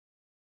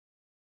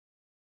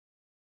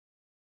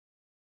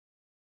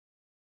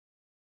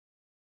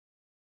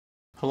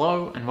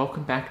Hello and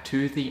welcome back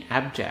to the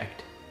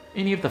Abject.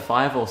 Any of the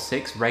 5 or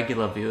 6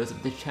 regular viewers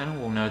of this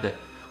channel will know that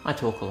I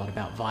talk a lot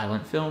about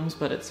violent films,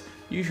 but it's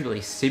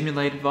usually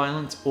simulated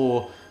violence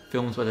or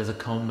films where there's a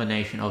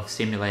combination of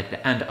simulated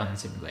and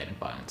unsimulated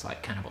violence,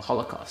 like Cannibal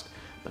Holocaust.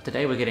 But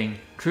today we're getting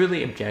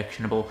truly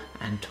objectionable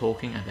and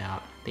talking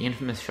about the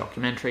infamous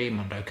shockumentary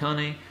Mondo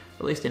Cane,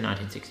 released in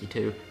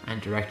 1962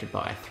 and directed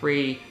by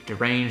 3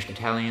 deranged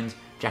Italians,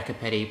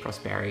 Jacopetti,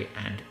 Prosperi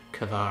and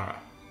Cavara.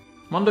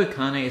 Mondo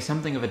Cane is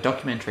something of a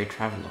documentary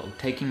travelogue,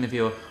 taking the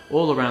viewer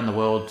all around the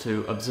world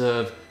to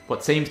observe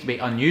what seems to be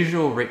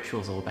unusual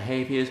rituals or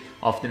behaviours,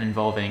 often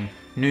involving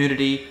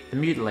nudity, the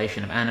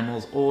mutilation of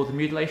animals, or the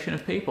mutilation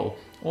of people,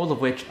 all of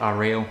which are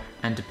real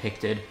and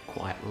depicted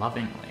quite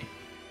lovingly.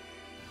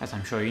 As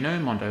I'm sure you know,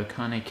 Mondo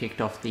Cane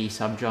kicked off the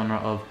subgenre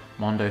of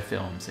Mondo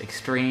films,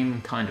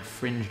 extreme kind of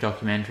fringe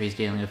documentaries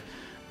dealing with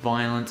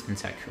violence and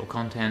sexual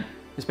content,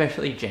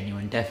 especially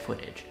genuine death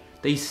footage.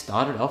 These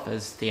started off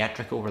as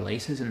theatrical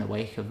releases in the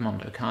wake of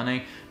Mondo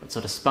Cane, but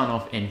sort of spun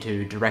off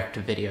into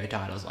direct-to-video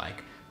titles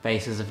like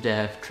Faces of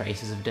Death,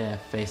 Traces of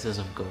Death, Faces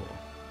of Gore.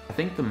 I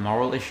think the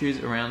moral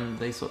issues around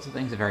these sorts of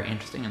things are very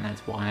interesting, and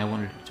that's why I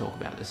wanted to talk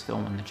about this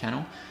film on the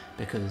channel,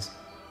 because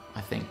I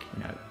think,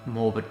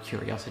 morbid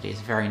curiosity is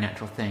a very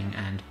natural thing,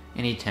 and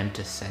any attempt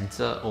to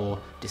censor or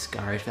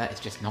discourage that is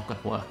just not going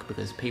to work,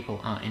 because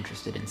people aren't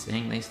interested in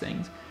seeing these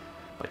things.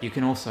 But you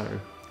can also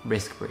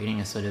risk breeding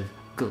a sort of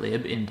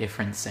glib,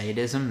 indifferent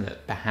sadism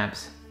that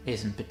perhaps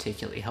isn't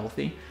particularly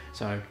healthy.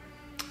 So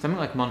something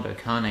like Mondo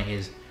Cane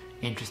is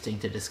interesting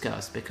to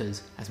discuss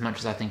because as much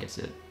as I think it's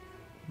a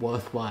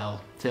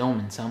worthwhile film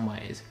in some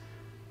ways,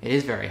 it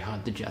is very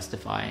hard to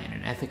justify in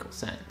an ethical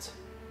sense.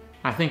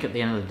 I think at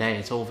the end of the day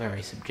it's all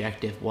very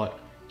subjective what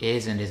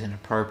is and isn't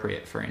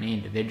appropriate for any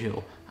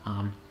individual.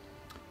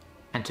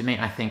 And to me,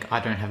 I think I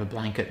don't have a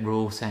blanket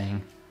rule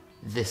saying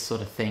this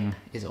sort of thing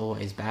is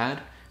always bad.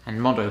 And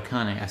Mondo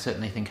Cane, I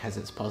certainly think, has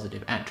its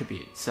positive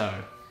attributes, so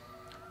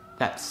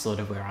that's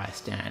sort of where I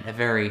stand, a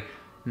very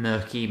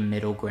murky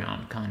middle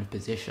ground kind of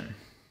position.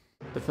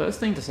 The first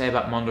thing to say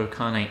about Mondo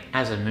Cane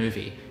as a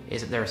movie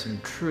is that there are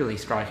some truly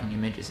striking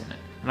images in it.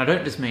 And I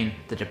don't just mean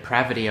the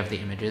depravity of the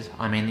images,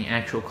 I mean the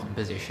actual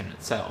composition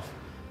itself.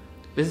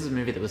 This is a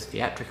movie that was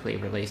theatrically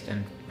released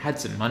and had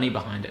some money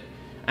behind it,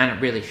 and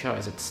it really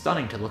shows. It's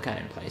stunning to look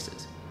at in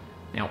places.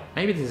 Now,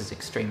 maybe this is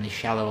extremely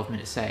shallow of me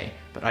to say,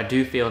 but I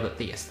do feel that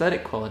the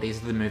aesthetic qualities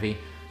of the movie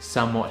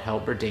somewhat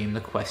help redeem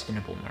the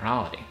questionable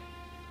morality.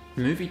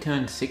 The movie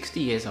turned 60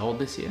 years old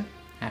this year.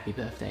 Happy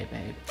birthday,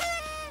 babe.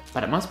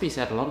 But it must be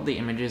said, a lot of the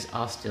images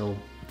are still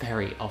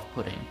very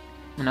off-putting.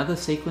 Another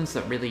sequence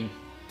that really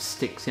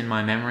sticks in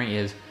my memory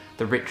is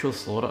the ritual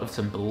slaughter of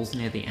some bulls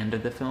near the end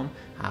of the film.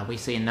 We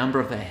see a number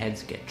of their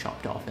heads get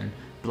chopped off and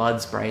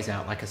blood sprays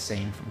out like a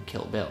scene from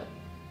Kill Bill.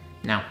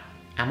 Now,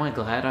 am I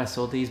glad I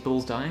saw these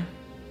bulls die?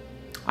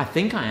 I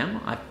think I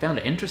am. I found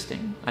it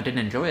interesting. I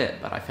didn't enjoy it,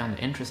 but I found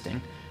it interesting.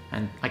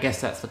 And I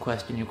guess that's the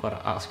question you've got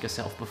to ask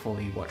yourself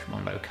before you watch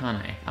Mondo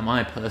Cane. Am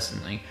I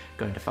personally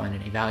going to find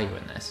any value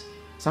in this?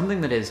 Something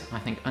that is, I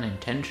think,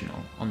 unintentional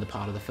on the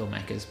part of the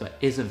filmmakers, but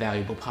is a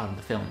valuable part of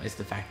the film, is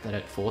the fact that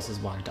it forces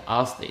one to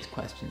ask these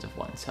questions of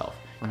oneself.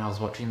 When I was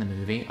watching the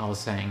movie, I was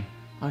saying,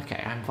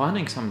 okay, I'm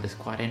finding some of this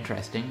quite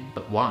interesting,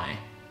 but why?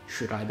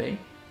 Should I be?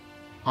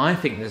 I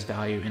think there's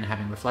value in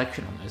having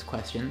reflection on those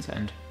questions,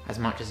 and as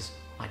much as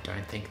I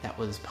don't think that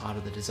was part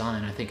of the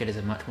design, I think it is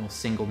a much more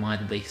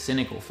single-mindedly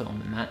cynical film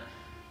than that.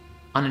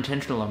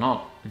 Unintentional or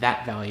not,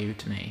 that value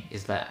to me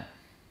is there.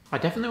 I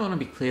definitely want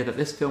to be clear that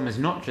this film is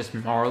not just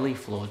morally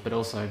flawed, but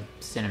also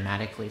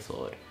cinematically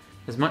flawed.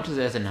 As much as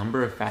there's a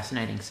number of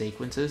fascinating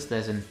sequences,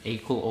 there's an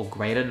equal or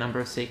greater number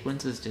of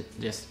sequences to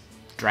just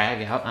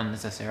drag out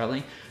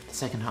unnecessarily. The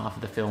second half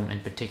of the film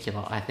in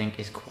particular, I think,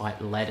 is quite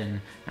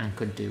leaden and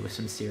could do with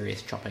some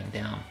serious chopping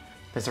down.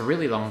 There's a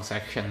really long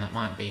section that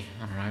might be,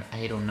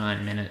 8 or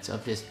 9 minutes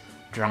of just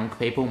drunk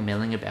people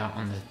milling about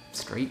on the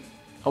street.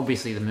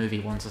 Obviously the movie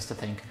wants us to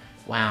think,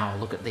 wow,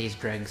 look at these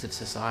dregs of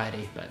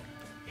society, but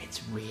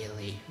it's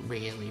really,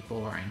 really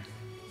boring.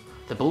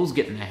 The bulls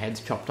getting their heads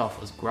chopped off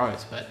was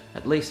gross, but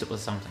at least it was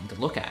something to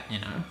look at,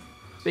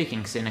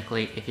 Speaking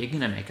cynically, if you're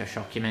gonna make a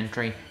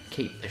shockumentary,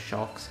 keep the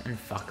shocks and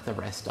fuck the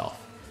rest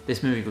off.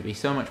 This movie would be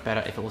so much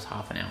better if it was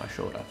half an hour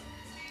shorter.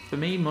 For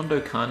me, Mondo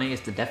Cane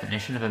is the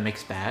definition of a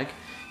mixed bag.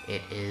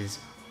 It is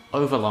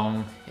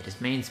overlong, it is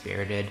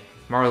mean-spirited,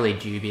 morally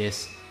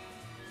dubious,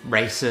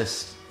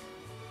 racist,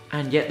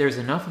 and yet there's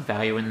enough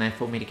value in there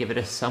for me to give it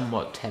a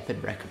somewhat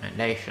tepid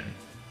recommendation.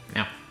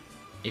 Now,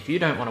 if you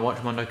don't want to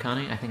watch Mondo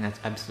Cane, I think that's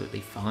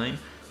absolutely fine.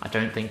 I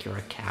don't think you're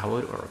a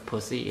coward or a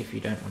pussy if you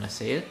don't want to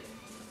see it.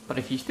 But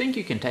if you think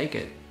you can take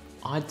it,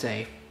 I'd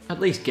say at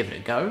least give it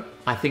a go.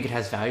 I think it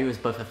has value as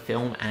both a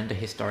film and a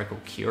historical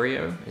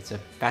curio. It's a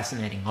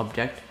fascinating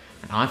object,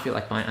 and I feel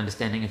like my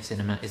understanding of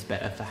cinema is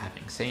better for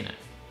having seen it.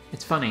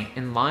 It's funny,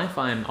 in life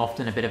I am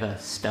often a bit of a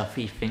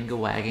stuffy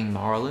finger-wagging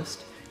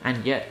moralist,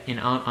 and yet in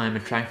art I am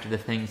attracted to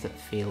things that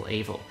feel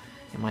evil.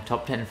 In my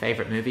top 10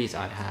 favourite movies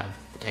I'd have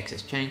The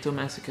Texas Chainsaw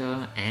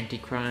Massacre,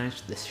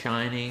 Antichrist, The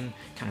Shining,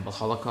 Cannibal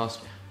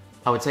Holocaust.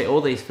 I would say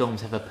all these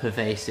films have a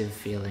pervasive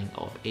feeling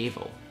of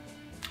evil.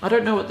 I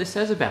don't know what this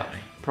says about me.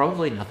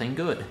 Probably nothing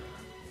good.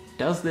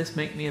 Does this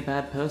make me a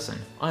bad person?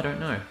 I don't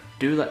know.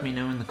 Do let me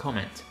know in the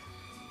comments.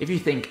 If you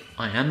think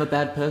I am a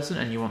bad person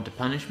and you want to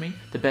punish me,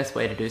 the best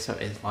way to do so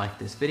is like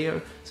this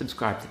video,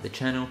 subscribe to the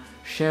channel,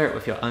 share it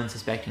with your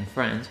unsuspecting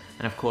friends,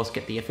 and of course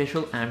get the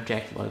official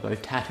Abject logo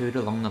tattooed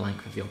along the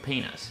length of your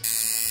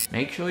penis.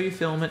 Make sure you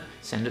film it,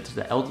 send it to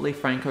the elderly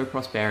Franco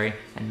Prosperi,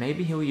 and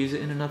maybe he'll use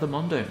it in another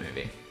Mondo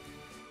movie.